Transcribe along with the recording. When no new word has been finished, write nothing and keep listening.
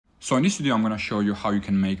So in this video, I'm going to show you how you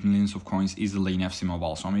can make millions of coins easily in FC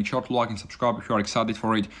Mobile. So make sure to like and subscribe if you are excited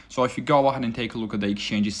for it. So if you go ahead and take a look at the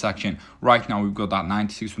exchanges section, right now we've got that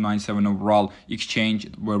 96 to 97 overall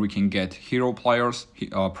exchange where we can get hero players,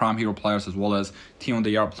 prime hero players, as well as team of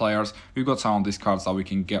the year players. We've got some of these cards that we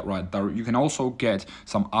can get right there. You can also get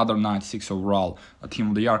some other 96 overall team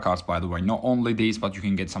of the year cards, by the way. Not only these, but you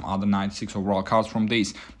can get some other 96 overall cards from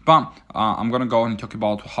these. But I'm going to go and talk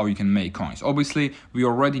about how you can make coins. Obviously, we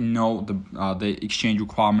already know the exchange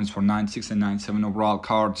requirements for 96 and 97 overall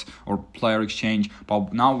cards or player exchange,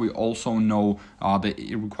 but now we also know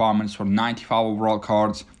the requirements for 95 overall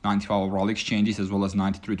cards, 95 overall exchanges, as well as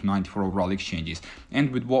 93 to 94 overall exchanges.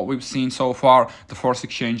 And with what we've seen so far, the first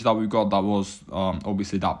exchange that we got that was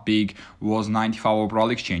obviously that big was 95 overall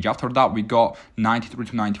exchange. After that, we got 93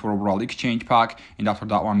 to 94 overall exchange pack, and after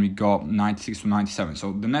that one we got 96 to 97.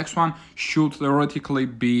 So the next one should theoretically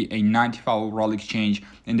be a 95 overall exchange,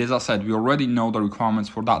 and as I said, we already know the requirements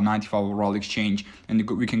for that 95 overall exchange, and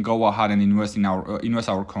we can go ahead and invest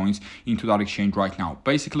our coins into that exchange right now.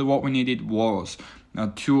 Basically what we needed was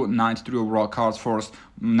two 93 overall cards first.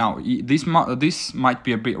 Now this might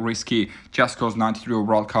be a bit risky just because 93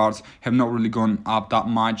 overall cards have not really gone up that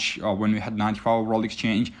much when we had 95 overall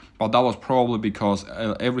exchange, but that was probably because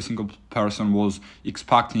every single person was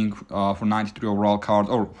expecting for 93 overall cards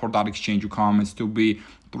or for that exchange requirements to be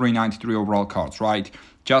 393 overall cards, right?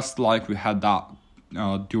 Just like we had that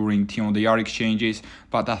during team of the year exchanges,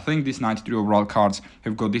 but I think these 93 overall cards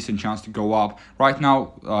have got decent chance to go up. Right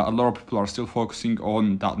now a lot of people are still focusing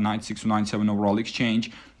on that 96 to 97 overall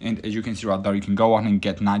exchange, and as you can see right there, you can go on and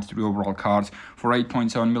get 93 overall cards for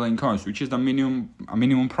 8.7 million coins, which is the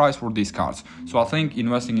minimum price for these cards. So I think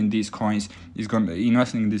investing in these coins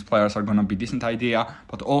investing in these players are gonna be a decent idea.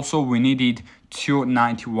 But also we needed two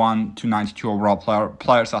 91 to 92 overall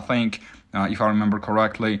players, I think, if I remember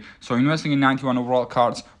correctly. So investing in 91 overall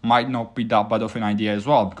cards might not be that bad of an idea as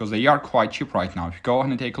well, because they are quite cheap right now. If you go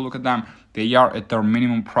ahead and take a look at them, they are at their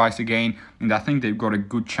minimum price again, and I think they've got a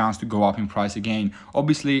good chance to go up in price again.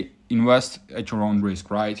 Obviously, invest at your own risk,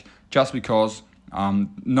 right? Just because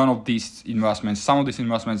none of these investments, some of these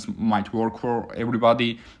investments might work for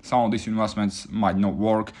everybody, some of these investments might not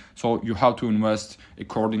work, so you have to invest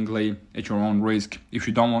accordingly at your own risk. If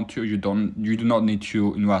you don't want to, you do not need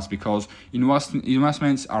to invest, because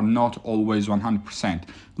investments are not always 100%.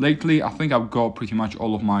 Lately I think I've got pretty much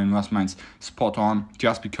all of my investments spot on,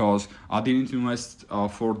 just because I didn't invest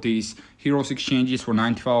for these heroes exchanges for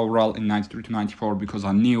 95 overall and 93 to 94 because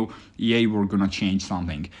I knew EA were gonna change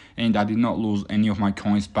something, and I did not lose any of my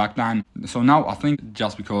coins back then. So now I think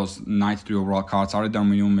just because 93 overall cards are at their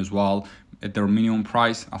minimum as well, at their minimum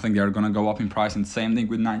price, I think they are gonna go up in price, and same thing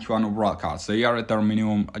with 91 overall cards. They are at their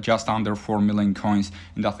minimum, just under 4 million coins,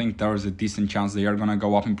 and I think there is a decent chance they are gonna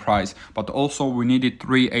go up in price. But also we needed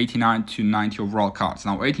 389 to 90 overall cards.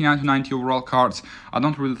 Now 89 to 90 overall cards, I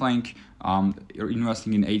don't really think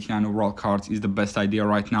investing in 89 overall cards is the best idea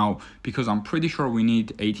right now, because I'm pretty sure we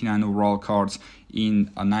need 89 overall cards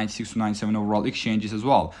in 96 to 97 overall exchanges as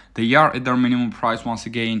well. They are at their minimum price once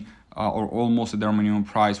again, or almost at their minimum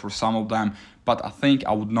price for some of them, but I think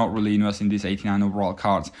I would not really invest in these 89 overall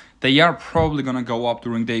cards. They are probably gonna go up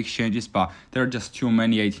during the exchanges, but there are just too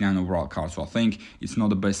many 89 overall cards, so I think it's not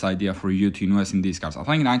the best idea for you to invest in these cards. I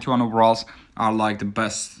think 91 overalls are like the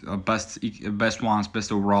best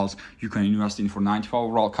overalls you can invest in for 95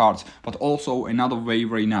 overall cards. But also another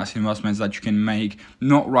very nice investments that you can make,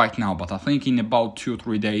 not right now, but I think in about 2 or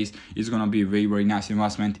 3 days is gonna be a very nice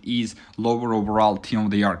investment, is lower overall team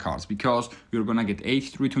of the year cards, because we're gonna get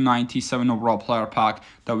 83 to 97 overall player pack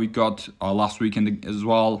that we got last weekend as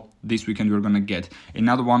well. This weekend we're gonna get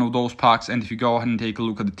another one of those packs, and if you go ahead and take a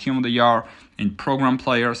look at the team of the year and program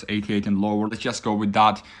players 88 and lower, let's just go with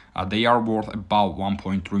that. They are worth about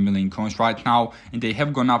 1.3 million coins right now, and they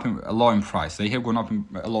have gone up a lot in price. They have gone up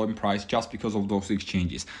a lot in price just because of those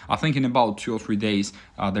exchanges. I think in about 2 or 3 days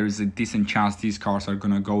there is a decent chance these cards are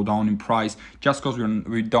gonna go down in price, just because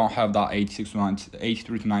we don't have that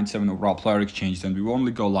 83 to 97 overall player exchanges, and we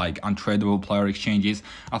only go like untradeable player exchanges.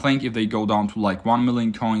 I think if they go down to like 1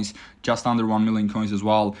 million coins, just under 1 million coins as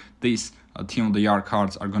well, these team of the year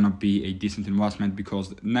cards are gonna be a decent investment,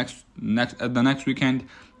 because in the next weekend,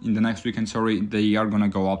 they are gonna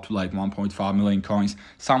go up to like 1.5 million coins,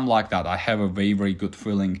 something like that. I have a very good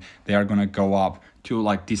feeling they are gonna go up to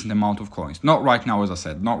like decent amount of coins. Not right now, as I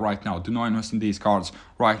said, not right now. Do not invest in these cards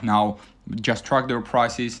right now. Just track their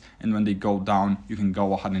prices, and when they go down, you can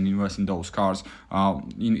go ahead and invest in those cards.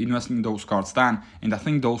 Invest in those cards then, and I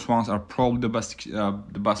think those ones are probably the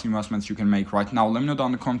best investments you can make right now. Let me know down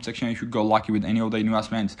in the comment section if you got lucky with any of the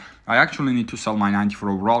investments. I actually need to sell my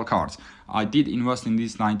 94 overall cards. I did invest in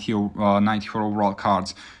these 94 overall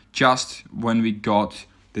cards just when we got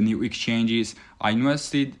the new exchanges. I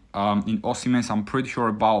invested in Osimhen. I'm pretty sure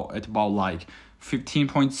about like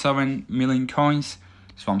 15.7 million coins.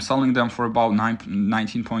 So I'm selling them for about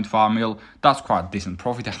 19.5 mil. That's quite a decent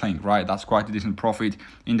profit, I think, right? That's quite a decent profit.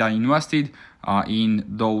 And I invested in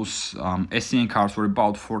those SCN cards for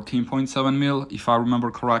about 14.7 mil, if I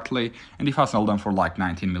remember correctly. And if I sell them for like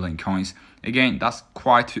 19 million coins, again, that's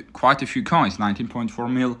quite a few coins.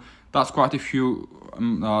 19.4 mil. That's quite a few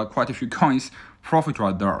coins profit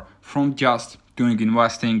right there from just doing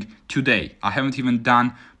investing today. I haven't even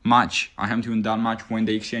done much when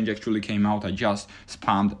the exchange actually came out. I just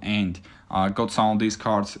spammed and got some of these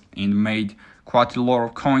cards and made quite a lot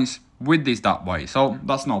of coins with this that way. So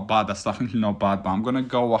that's not bad. That's definitely not bad. But I'm gonna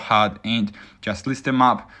go ahead and just list them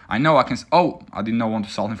up. I know I can. Oh, I did not want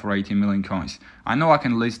to sell them for 18 million coins. I know I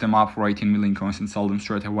can list them up for 18 million coins and sell them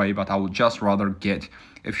straight away, but I would just rather get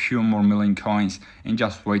a few more million coins and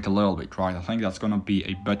just wait a little bit, right? I think that's gonna be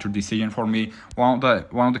a better decision for me. One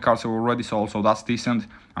of the cards are already sold, so that's decent.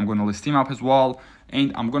 I'm gonna list him up as well,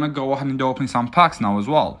 and I'm gonna go ahead and open some packs now as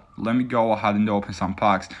well. Let me go ahead and open some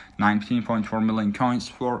packs. 19.4 million coins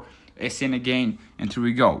for SN again, and here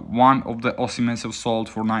we go. One of the Osimhens have sold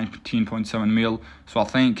for 19.7 mil, so I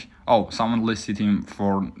think, oh, someone listed him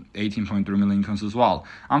for 18.3 million coins as well.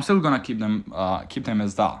 I'm still gonna keep them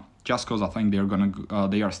as that, just because I think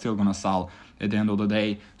they are still gonna sell at the end of the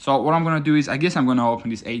day. So what I'm gonna do is, I guess I'm gonna open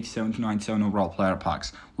these 87 to 97 overall player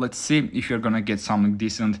packs. Let's see if you're gonna get something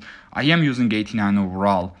decent. I am using 89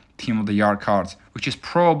 overall team of the year cards, which is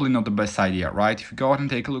probably not the best idea, right? If you go ahead and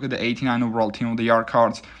take a look at the 89 overall team of the year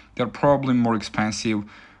cards, they're probably more expensive.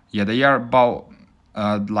 Yeah, they are about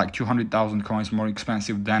like 200,000 coins more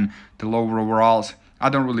expensive than the lower overalls. I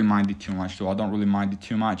don't really mind it too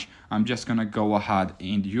much, I'm just gonna go ahead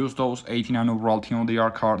and use those 89 overall team of the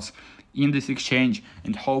year cards in this exchange,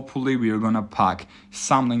 and hopefully we are gonna pack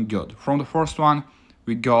something good. From the first one,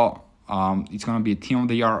 we got it's gonna be a team of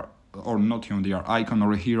the year, or not team of the year, icon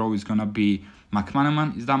or a hero. Is gonna be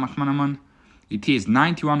McManaman. Is that McManaman? It is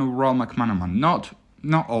 91 overall McManaman. Not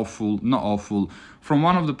awful. From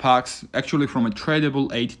one of the packs, actually from a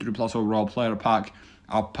tradable 83 plus overall player pack,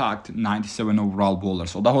 I packed 97 overall bowler.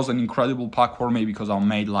 So that was an incredible pack for me because I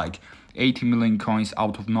made like 80 million coins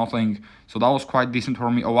out of nothing. So that was quite decent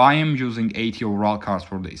for me. Oh, I am using 80 overall cards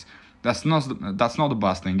for this. That's not the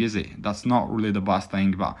best thing, is it? That's not really the best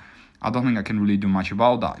thing, but I don't think I can really do much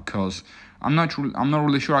about that because I'm not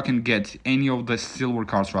really sure I can get any of the silver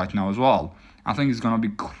cards right now as well. I think it's gonna be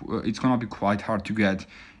quite hard to get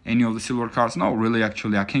any of the silver cards. No, really,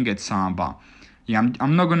 actually, I can get some, but yeah,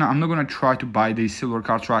 I'm not gonna try to buy these silver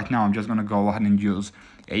cards right now. I'm just gonna go ahead and use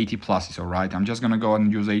 80 pluses. All right, I'm just gonna go ahead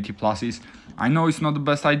and use 80 pluses. I know it's not the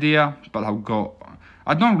best idea, but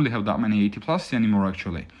I don't really have that many 80 pluses anymore,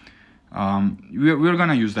 actually. We're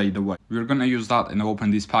gonna use that either way. We're gonna use that and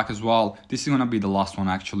open this pack as well. This is gonna be the last one,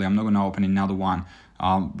 actually. I'm not gonna open another one.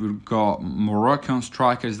 We've got Moroccan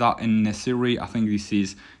strikers, that in Nesiri. I think this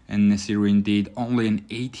is in Nesiri indeed. Only an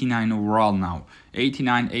 89 overall now.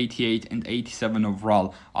 89, 88, and 87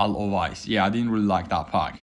 overall, all of ice. Yeah, I didn't really like that pack.